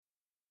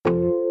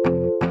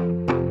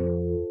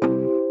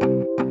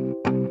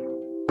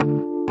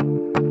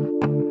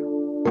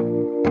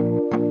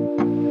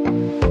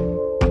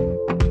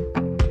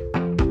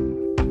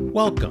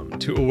Welcome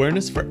to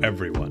Awareness for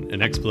Everyone,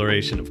 an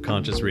exploration of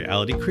conscious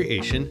reality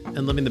creation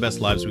and living the best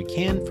lives we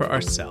can for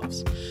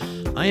ourselves.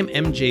 I am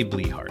MJ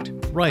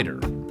Bleehart, writer,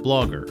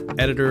 blogger,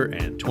 editor,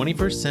 and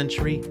 21st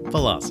century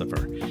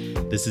philosopher.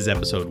 This is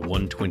episode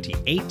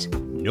 128,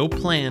 No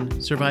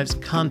Plan Survives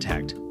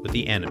Contact with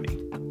the Enemy.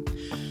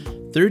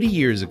 30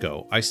 years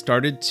ago, I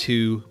started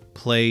to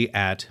play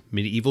at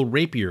medieval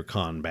rapier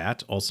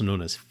combat, also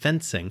known as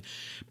fencing,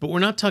 but we're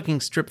not talking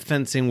strip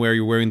fencing where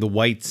you're wearing the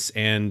whites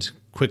and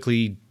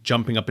quickly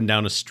jumping up and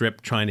down a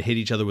strip trying to hit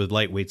each other with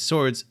lightweight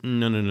swords.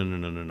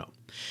 No.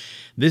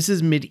 This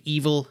is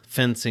medieval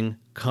fencing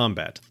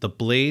combat. The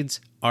blades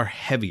are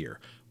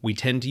heavier. We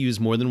tend to use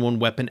more than one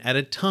weapon at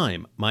a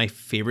time. My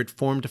favorite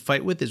form to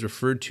fight with is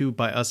referred to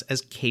by us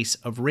as case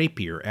of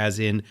rapier, as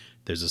in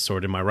there's a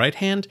sword in my right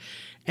hand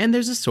and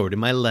there's a sword in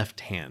my left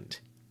hand.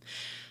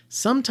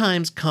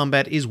 Sometimes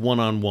combat is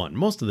one-on-one.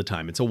 Most of the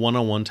time, it's a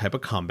one-on-one type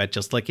of combat,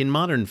 just like in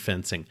modern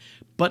fencing.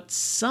 But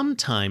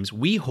sometimes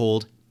we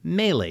hold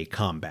melee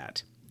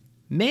combat.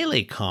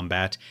 Melee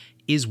combat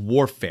is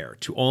warfare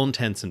to all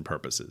intents and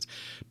purposes,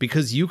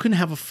 because you can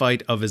have a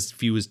fight of as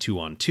few as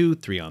 2-on-2,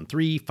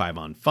 3-on-3,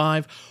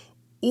 5-on-5,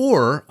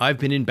 or I've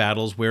been in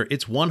battles where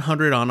it's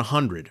 100 on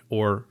 100,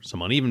 or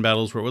some uneven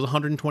battles where it was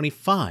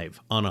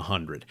 125 on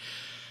 100.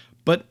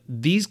 But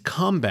these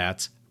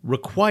combats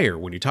require,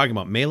 when you're talking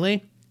about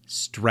melee,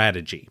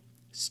 strategy.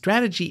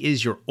 Strategy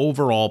is your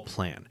overall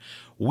plan.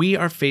 We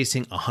are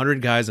facing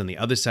 100 guys on the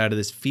other side of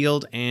this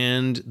field,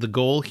 and the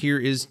goal here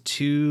is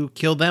to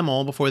kill them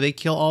all before they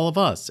kill all of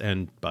us.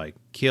 And by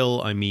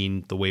kill, I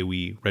mean the way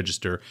we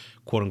register,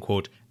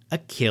 quote-unquote, a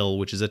kill,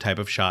 which is a type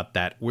of shot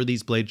that, were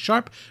these blades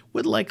sharp,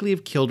 would likely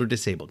have killed or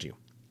disabled you.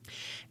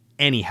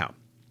 Anyhow,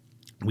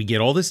 we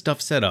get all this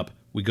stuff set up,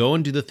 we go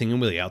and do the thing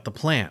and we lay out the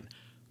plan.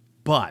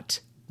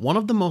 But one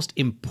of the most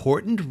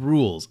important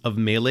rules of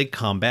melee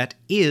combat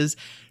is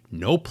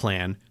no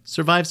plan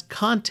survives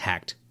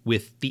contact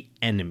with the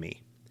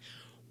enemy.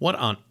 What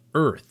on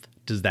earth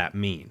does that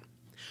mean?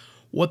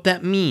 What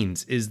that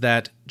means is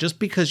that just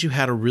because you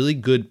had a really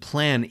good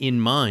plan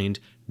in mind,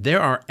 there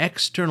are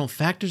external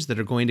factors that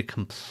are going to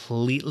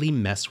completely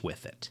mess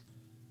with it.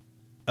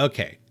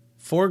 Okay,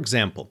 for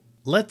example,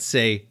 let's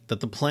say that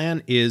the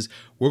plan is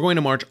we're going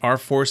to march our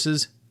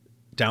forces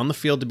down the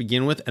field to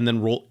begin with and then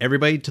roll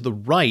everybody to the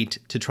right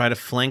to try to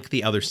flank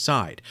the other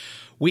side.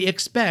 We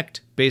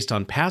expect, based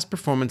on past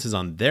performances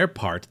on their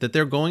part, that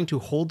they're going to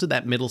hold to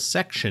that middle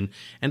section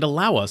and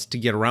allow us to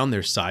get around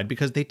their side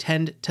because they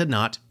tend to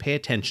not pay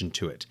attention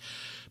to it.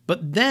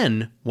 But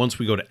then, once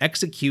we go to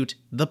execute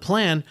the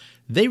plan,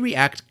 they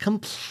react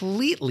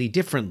completely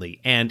differently,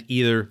 and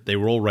either they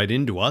roll right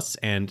into us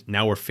and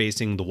now we're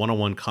facing the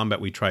one-on-one combat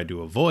we tried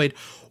to avoid,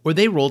 or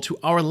they roll to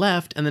our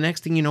left and the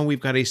next thing you know we've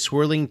got a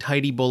swirling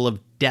tidy bowl of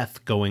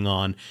death going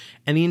on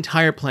and the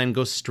entire plan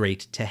goes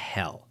straight to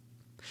hell.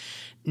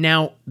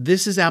 Now,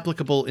 this is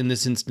applicable in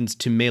this instance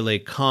to melee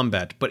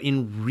combat, but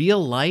in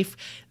real life,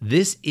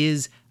 this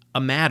is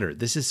a matter.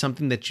 This is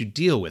something that you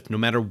deal with. No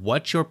matter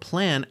what your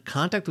plan,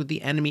 contact with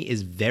the enemy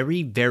is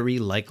very, very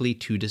likely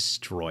to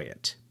destroy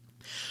it.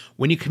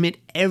 When you commit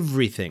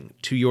everything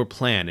to your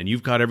plan and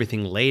you've got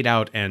everything laid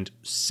out and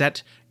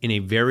set in a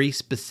very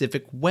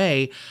specific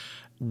way,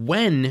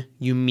 when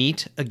you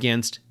meet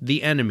against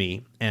the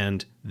enemy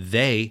and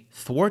they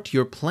thwart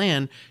your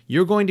plan,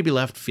 you're going to be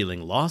left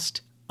feeling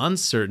lost,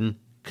 uncertain,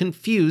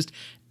 confused,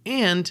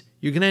 and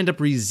you're going to end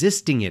up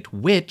resisting it,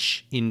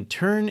 which in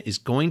turn is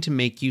going to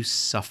make you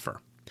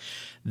suffer.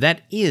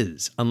 That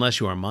is,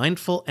 unless you are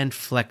mindful and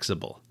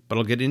flexible, but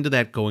I'll get into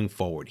that going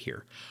forward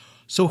here.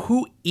 So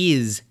who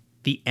is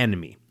the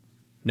enemy?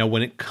 Now,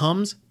 when it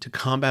comes to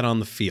combat on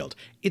the field,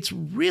 it's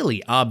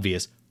really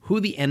obvious who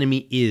the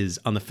enemy is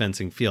on the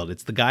fencing field.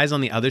 It's the guys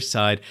on the other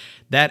side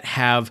that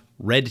have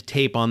red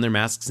tape on their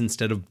masks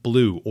instead of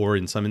blue, or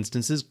in some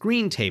instances,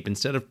 green tape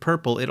instead of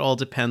purple. It all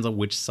depends on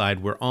which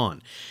side we're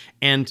on.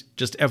 And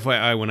just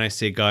FYI, when I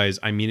say guys,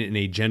 I mean it in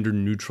a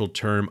gender-neutral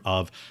term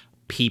of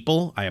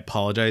people. I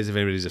apologize if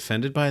anybody's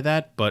offended by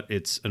that, but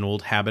it's an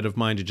old habit of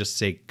mine to just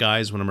say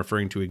guys when I'm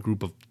referring to a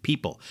group of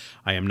people.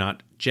 I am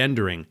not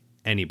gendering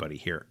anybody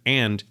here.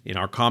 And in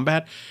our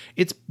combat,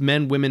 it's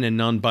men, women, and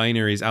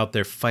non-binaries out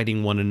there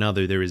fighting one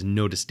another. There is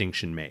no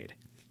distinction made.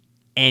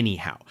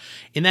 Anyhow,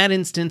 in that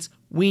instance,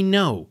 we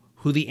know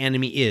who the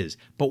enemy is.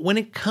 But when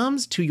it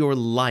comes to your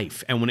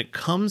life and when it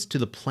comes to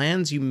the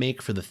plans you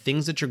make for the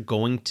things that you're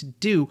going to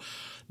do,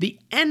 the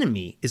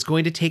enemy is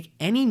going to take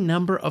any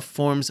number of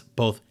forms,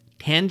 both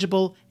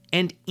tangible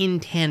and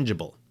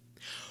intangible.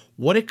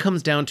 What it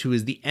comes down to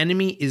is the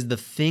enemy is the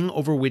thing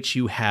over which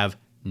you have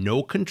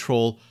no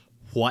control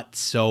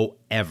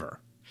whatsoever.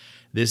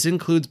 This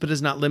includes but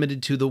is not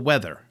limited to the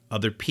weather,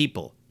 other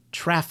people,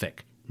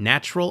 traffic,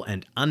 natural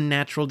and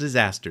unnatural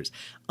disasters,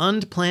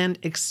 unplanned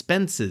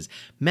expenses,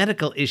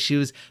 medical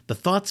issues, the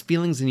thoughts,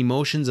 feelings, and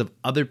emotions of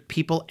other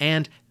people,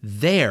 and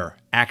their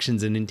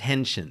actions and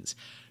intentions.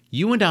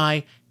 You and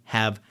I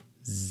have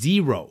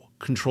zero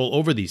control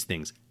over these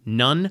things,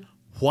 none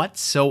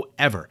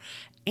whatsoever.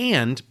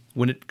 And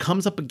when it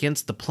comes up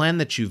against the plan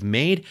that you've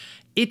made,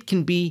 it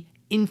can be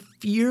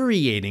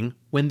infuriating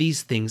when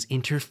these things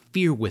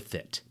interfere with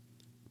it.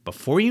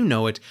 Before you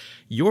know it,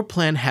 your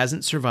plan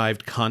hasn't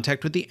survived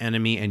contact with the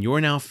enemy and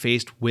you're now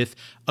faced with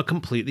a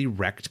completely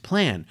wrecked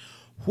plan,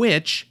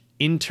 which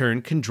in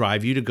turn can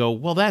drive you to go,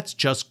 well, that's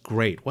just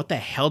great. What the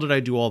hell did I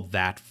do all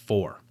that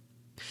for?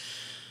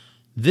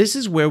 This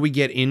is where we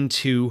get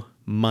into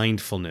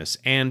mindfulness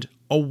and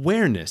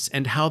awareness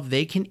and how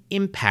they can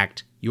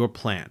impact your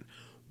plan.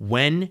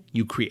 When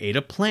you create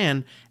a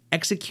plan,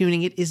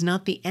 executing it is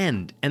not the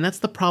end. And that's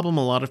the problem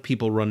a lot of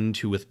people run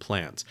into with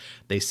plans.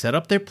 They set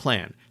up their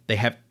plan. They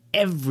have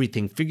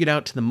everything figured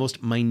out to the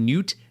most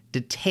minute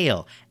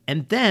detail.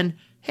 And then,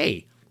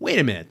 hey, wait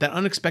a minute, that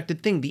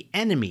unexpected thing, the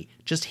enemy,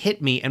 just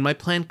hit me and my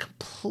plan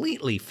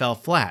completely fell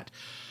flat.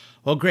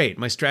 Well, great,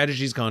 my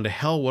strategy's gone to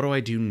hell. What do I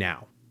do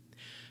now?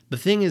 The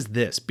thing is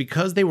this,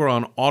 because they were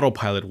on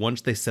autopilot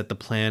once they set the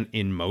plan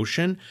in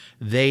motion,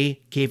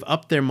 they gave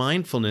up their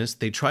mindfulness,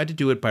 they tried to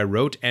do it by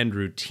rote and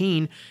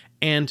routine,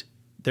 and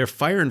their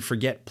fire and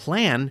forget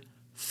plan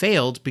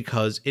failed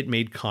because it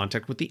made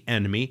contact with the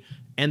enemy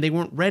and they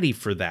weren't ready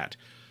for that.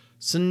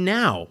 So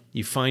now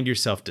you find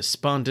yourself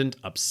despondent,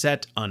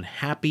 upset,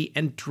 unhappy,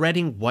 and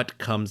dreading what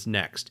comes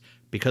next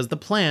because the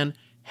plan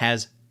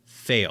has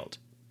failed.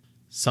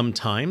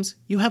 Sometimes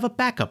you have a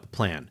backup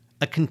plan,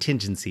 a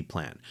contingency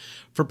plan.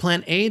 For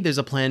plan A, there's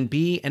a plan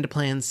B and a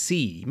plan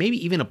C,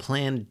 maybe even a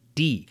plan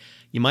D.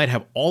 You might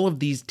have all of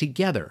these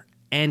together,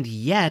 and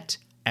yet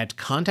at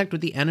contact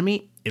with the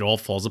enemy, it all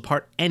falls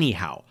apart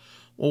anyhow.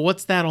 Well,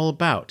 what's that all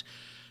about?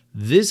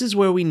 This is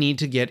where we need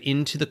to get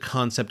into the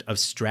concept of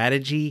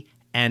strategy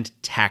and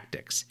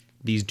tactics.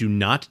 These do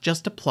not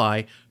just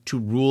apply to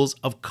rules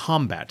of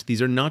combat.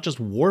 These are not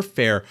just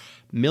warfare,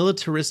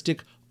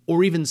 militaristic,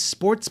 or even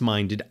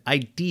sports-minded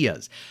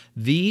ideas.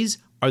 These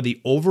are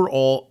the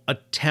overall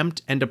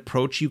attempt and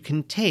approach you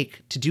can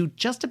take to do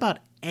just about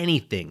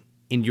anything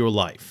in your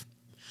life.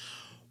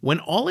 When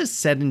all is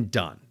said and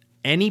done,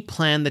 any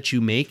plan that you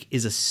make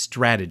is a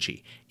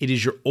strategy. It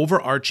is your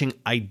overarching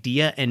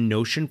idea and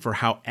notion for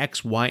how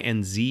X, Y,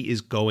 and Z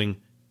is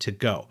going to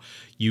go.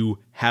 You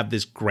have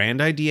this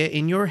grand idea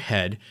in your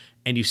head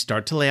and you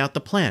start to lay out the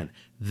plan.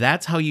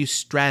 That's how you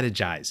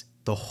strategize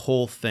the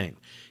whole thing.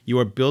 You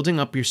are building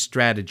up your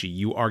strategy.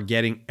 You are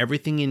getting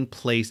everything in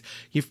place.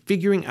 You're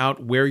figuring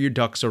out where your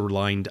ducks are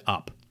lined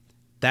up.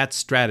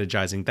 That's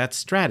strategizing. That's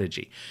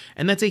strategy.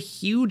 And that's a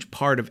huge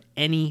part of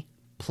any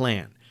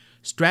plan.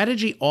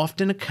 Strategy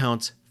often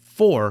accounts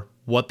for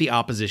what the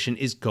opposition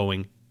is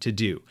going to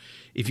do.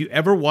 If you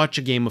ever watch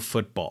a game of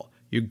football,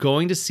 you're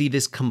going to see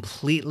this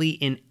completely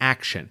in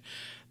action.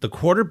 The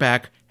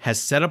quarterback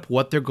has set up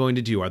what they're going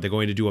to do. Are they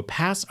going to do a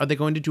pass? Are they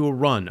going to do a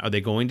run? Are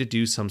they going to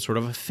do some sort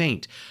of a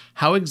feint?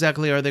 How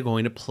exactly are they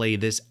going to play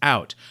this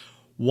out?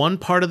 One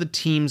part of the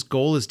team's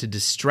goal is to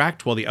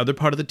distract while the other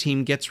part of the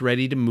team gets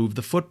ready to move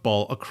the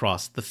football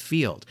across the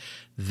field.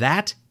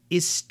 That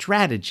is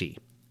strategy.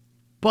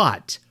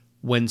 But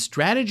when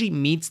strategy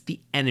meets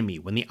the enemy,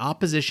 when the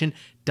opposition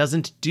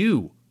doesn't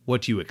do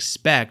what you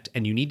expect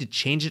and you need to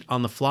change it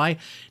on the fly,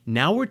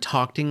 now we're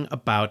talking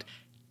about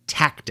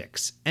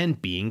tactics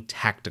and being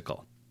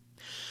tactical.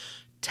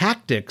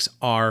 Tactics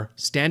are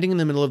standing in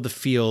the middle of the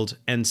field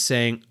and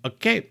saying,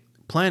 okay,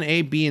 plan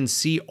A, B, and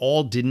C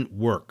all didn't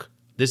work.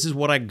 This is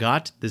what I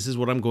got. This is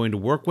what I'm going to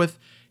work with.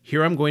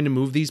 Here I'm going to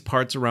move these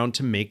parts around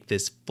to make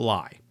this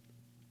fly.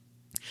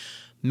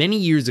 Many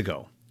years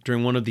ago,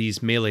 during one of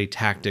these melee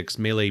tactics,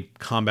 melee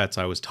combats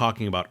I was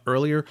talking about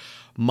earlier,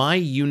 my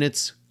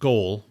unit's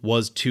goal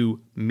was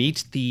to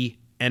meet the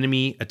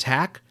enemy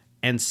attack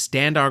and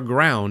stand our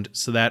ground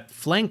so that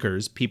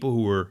flankers, people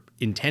who were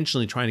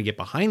intentionally trying to get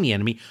behind the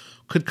enemy,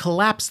 could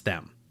collapse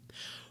them.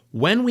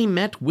 When we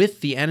met with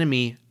the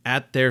enemy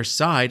at their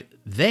side,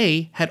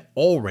 they had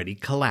already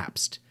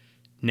collapsed.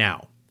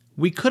 Now,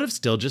 we could have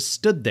still just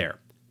stood there,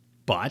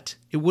 but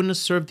it wouldn't have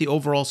served the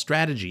overall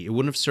strategy. It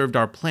wouldn't have served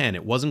our plan.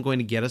 It wasn't going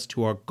to get us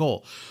to our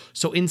goal.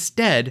 So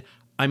instead,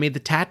 I made the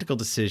tactical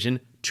decision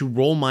to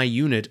roll my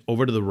unit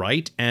over to the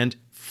right and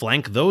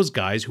flank those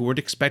guys who weren't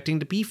expecting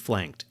to be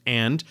flanked.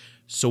 And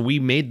so we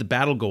made the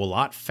battle go a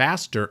lot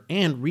faster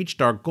and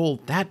reached our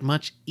goal that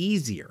much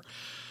easier.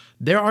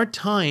 There are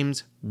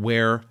times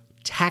where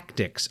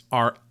tactics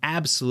are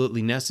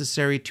absolutely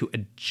necessary to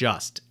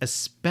adjust,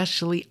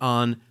 especially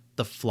on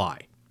the fly.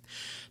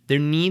 There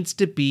needs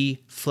to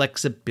be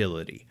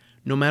flexibility.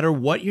 No matter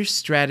what your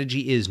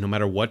strategy is, no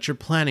matter what you're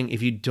planning,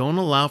 if you don't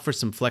allow for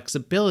some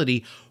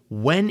flexibility,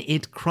 when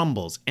it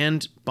crumbles,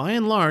 and by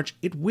and large,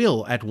 it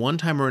will at one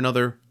time or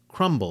another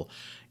crumble.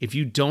 If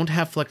you don't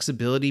have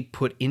flexibility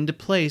put into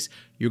place,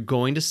 you're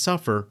going to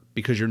suffer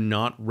because you're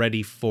not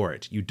ready for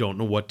it. You don't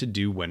know what to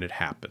do when it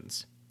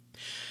happens.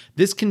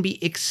 This can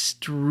be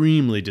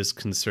extremely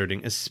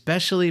disconcerting,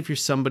 especially if you're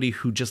somebody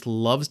who just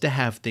loves to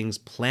have things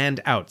planned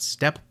out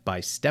step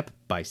by step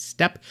by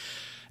step.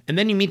 And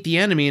then you meet the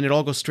enemy and it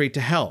all goes straight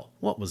to hell.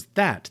 What was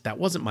that? That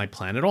wasn't my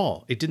plan at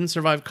all. It didn't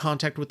survive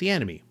contact with the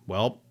enemy.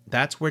 Well,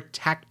 that's where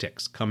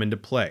tactics come into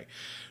play.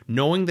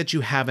 Knowing that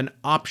you have an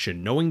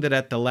option, knowing that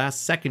at the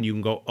last second you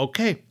can go,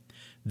 okay,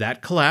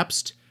 that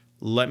collapsed.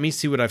 let me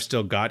see what I've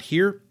still got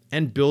here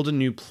and build a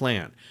new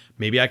plan.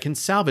 Maybe I can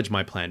salvage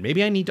my plan.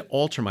 Maybe I need to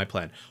alter my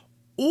plan.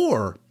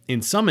 Or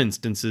in some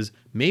instances,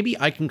 maybe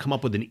I can come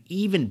up with an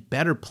even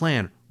better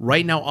plan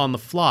right now on the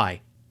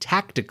fly,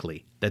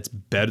 tactically, that's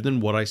better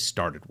than what I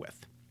started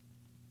with.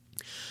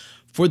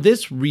 For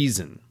this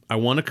reason, I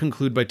want to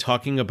conclude by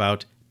talking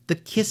about the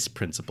KISS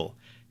principle.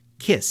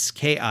 KISS,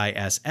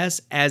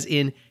 K-I-S-S, as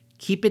in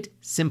keep it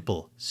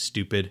simple,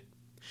 stupid.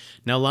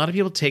 Now, a lot of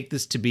people take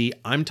this to be,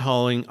 I'm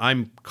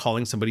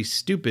calling somebody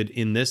stupid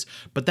in this,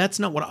 but that's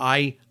not what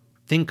I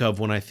think of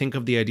when I think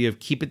of the idea of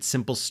keep it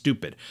simple,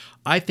 stupid.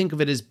 I think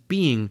of it as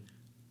being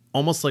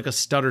almost like a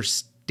stutter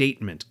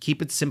statement.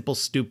 Keep it simple,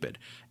 stupid.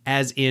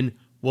 As in,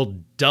 well,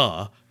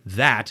 duh,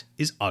 that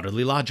is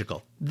utterly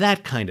logical.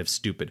 That kind of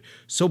stupid.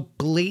 So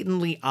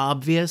blatantly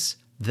obvious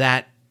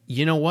that,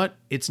 you know what?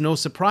 It's no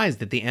surprise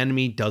that the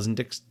enemy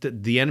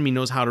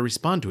knows how to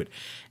respond to it.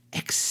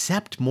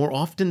 Except more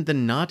often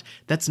than not,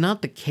 that's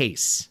not the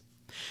case.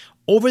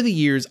 Over the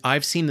years,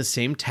 I've seen the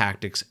same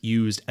tactics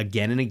used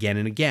again and again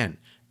and again,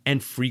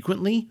 and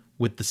frequently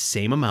with the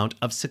same amount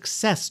of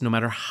success, no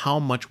matter how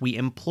much we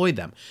employ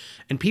them.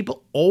 And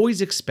people always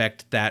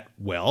expect that,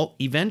 well,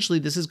 eventually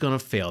this is going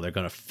to fail. They're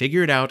going to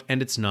figure it out and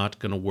it's not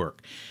going to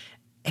work.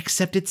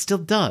 Except it still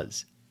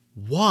does.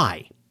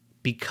 Why?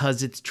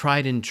 Because it's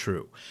tried and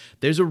true.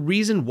 There's a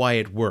reason why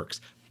it works,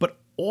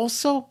 but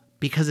also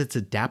because it's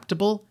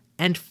adaptable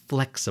and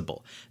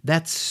flexible.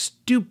 That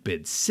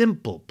stupid,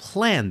 simple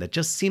plan that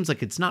just seems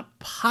like it's not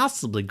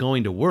possibly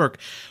going to work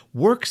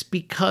works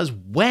because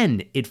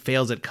when it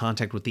fails at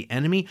contact with the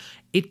enemy,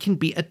 it can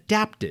be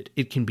adapted,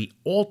 it can be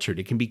altered,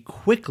 it can be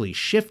quickly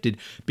shifted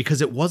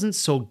because it wasn't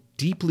so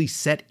deeply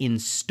set in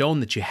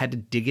stone that you had to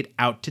dig it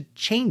out to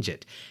change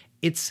it.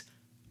 It's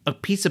a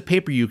piece of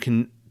paper you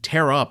can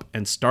tear up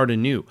and start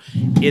anew.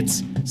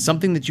 It's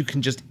something that you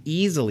can just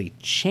easily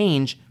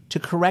change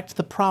to correct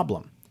the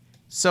problem.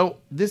 So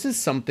this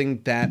is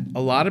something that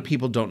a lot of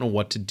people don't know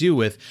what to do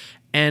with,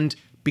 and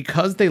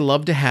because they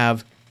love to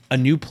have a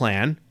new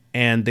plan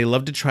and they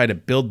love to try to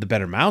build the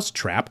better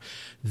mousetrap,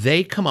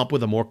 they come up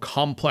with a more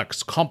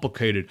complex,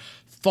 complicated,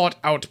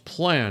 thought-out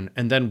plan,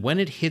 and then when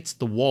it hits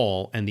the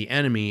wall and the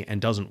enemy and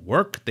doesn't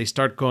work, they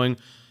start going,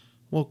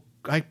 well,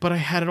 but I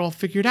had it all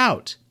figured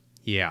out.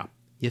 Yeah.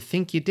 You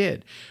think you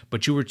did,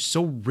 but you were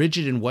so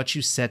rigid in what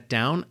you set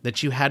down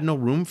that you had no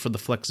room for the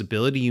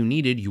flexibility you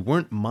needed. You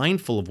weren't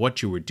mindful of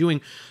what you were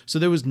doing, so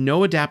there was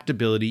no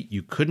adaptability.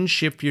 You couldn't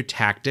shift your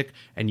tactic,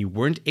 and you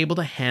weren't able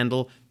to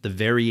handle the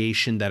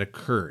variation that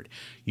occurred.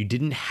 You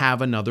didn't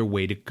have another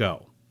way to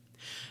go.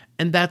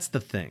 And that's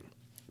the thing.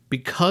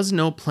 Because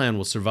no plan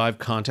will survive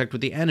contact with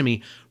the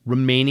enemy,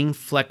 remaining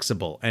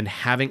flexible and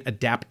having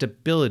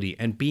adaptability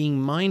and being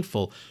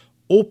mindful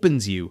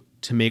opens you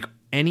to make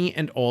any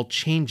and all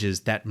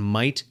changes that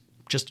might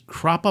just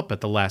crop up at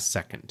the last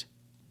second.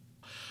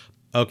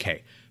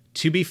 Okay,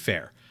 to be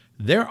fair,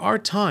 there are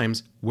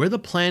times where the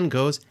plan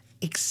goes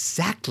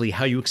exactly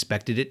how you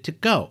expected it to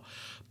go.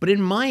 But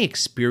in my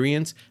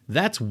experience,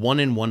 that's 1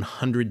 in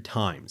 100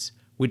 times,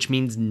 which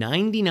means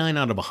 99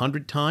 out of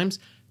 100 times,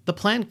 the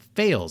plan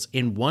fails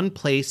in one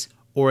place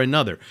or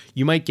another.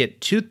 You might get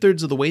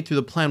 2/3 of the way through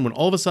the plan when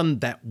all of a sudden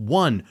that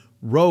one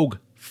rogue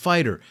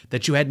fighter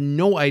that you had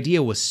no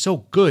idea was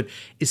so good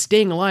is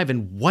staying alive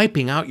and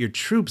wiping out your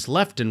troops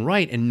left and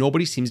right, and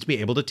nobody seems to be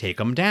able to take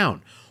him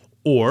down.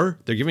 Or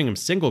they're giving him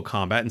single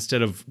combat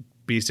instead of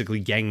basically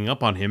ganging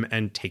up on him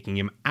and taking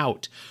him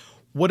out.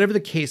 Whatever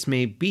the case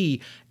may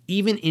be,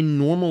 even in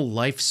normal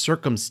life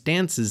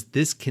circumstances,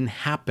 this can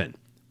happen,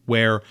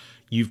 where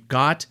you've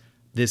got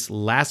this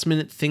last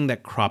minute thing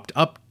that cropped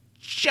up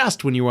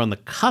just when you were on the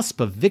cusp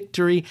of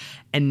victory,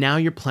 and now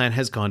your plan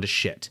has gone to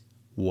shit.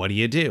 What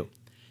do?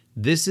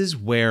 This is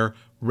where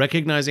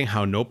recognizing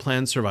how no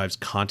plan survives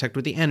contact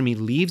with the enemy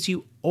leaves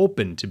you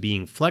open to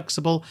being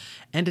flexible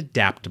and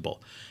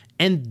adaptable.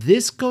 And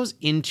this goes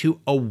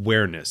into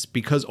awareness,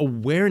 because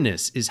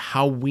awareness is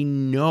how we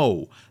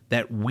know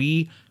that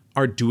we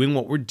are doing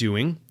what we're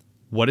doing,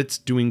 what it's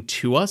doing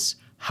to us,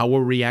 how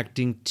we're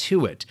reacting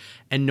to it,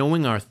 and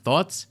knowing our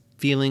thoughts,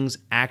 feelings,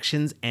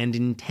 actions, and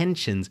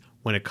intentions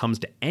when it comes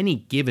to any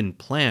given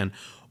plan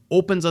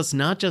opens us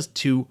not just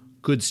to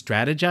good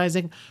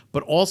strategizing,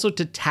 but also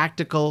to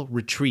tactical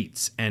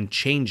retreats and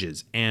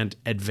changes and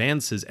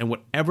advances and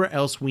whatever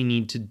else we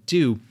need to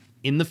do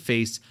in the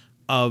face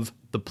of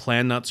the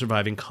plan not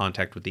surviving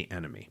contact with the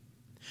enemy.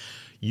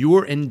 You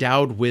are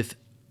endowed with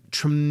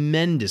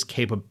tremendous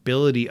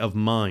capability of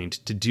mind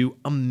to do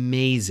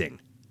amazing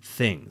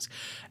things.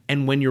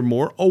 And when you're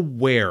more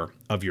aware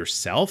of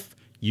yourself,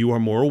 you are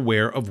more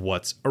aware of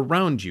what's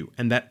around you.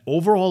 And that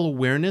overall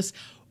awareness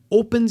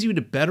opens you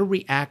to better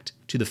react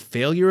to the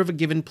failure of a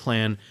given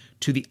plan,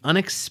 to the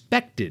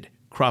unexpected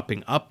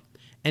cropping up,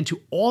 and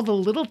to all the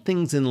little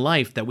things in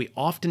life that we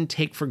often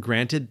take for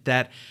granted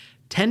that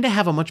tend to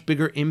have a much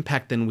bigger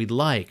impact than we'd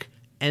like.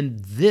 And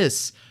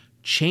this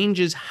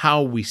changes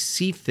how we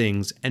see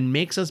things and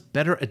makes us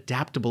better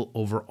adaptable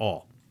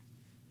overall.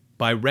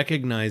 by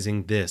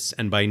recognizing this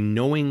and by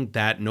knowing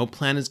that no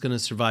plan is going to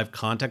survive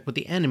contact with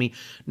the enemy,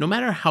 no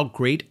matter how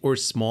great or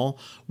small,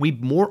 we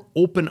more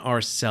open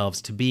ourselves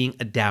to being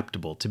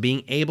adaptable, to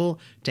being able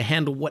to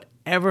handle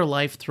whatever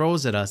life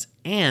throws at us,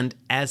 and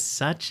as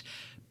such,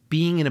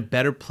 being in a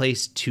better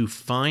place to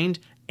find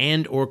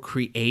and or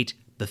create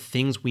the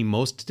things we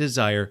most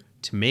desire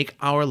to make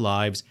our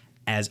lives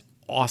as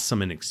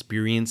awesome an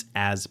experience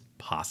as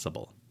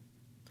possible.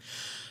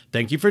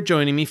 Thank you for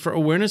joining me for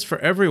Awareness for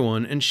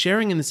Everyone and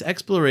sharing in this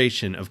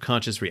exploration of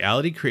conscious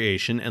reality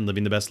creation and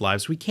living the best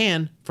lives we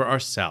can for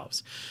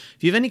ourselves.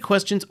 If you have any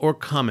questions or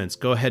comments,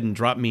 go ahead and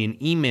drop me an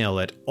email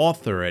at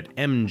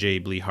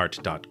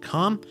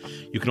author@mjbleehart.com.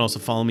 You can also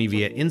follow me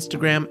via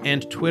Instagram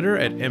and Twitter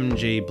at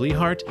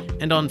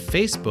mjbleehart and on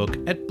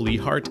Facebook at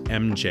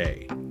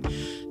bleehartmj.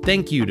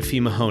 Thank you to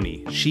Fee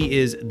Mahoney. She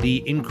is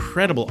the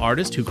incredible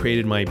artist who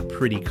created my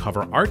pretty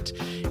cover art.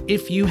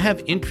 If you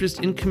have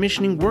interest in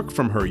commissioning work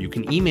from her, you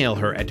can email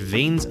her at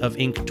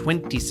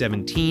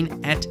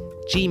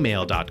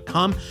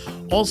veinsofink2017@gmail.com.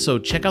 Also,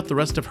 check out the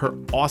rest of her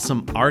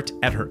awesome art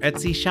at her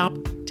Etsy shop,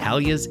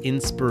 Talia's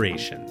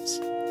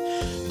Inspirations.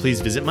 Please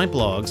visit my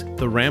blogs,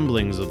 The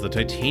Ramblings of the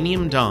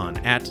Titanium Dawn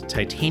at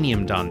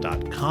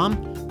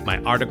titaniumdawn.com,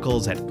 my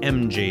articles at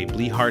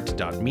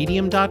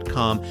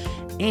mjbleehart.medium.com,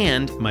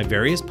 and my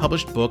various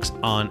published books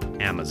on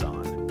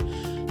Amazon.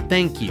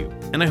 Thank you,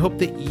 and I hope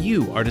that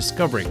you are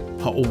discovering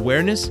how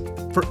awareness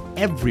for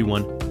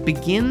everyone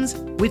begins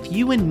with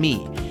you and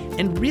me,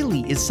 and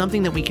really is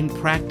something that we can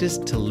practice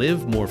to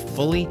live more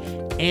fully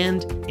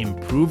and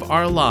improve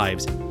our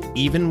lives,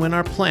 even when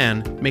our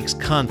plan makes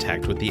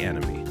contact with the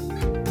enemy.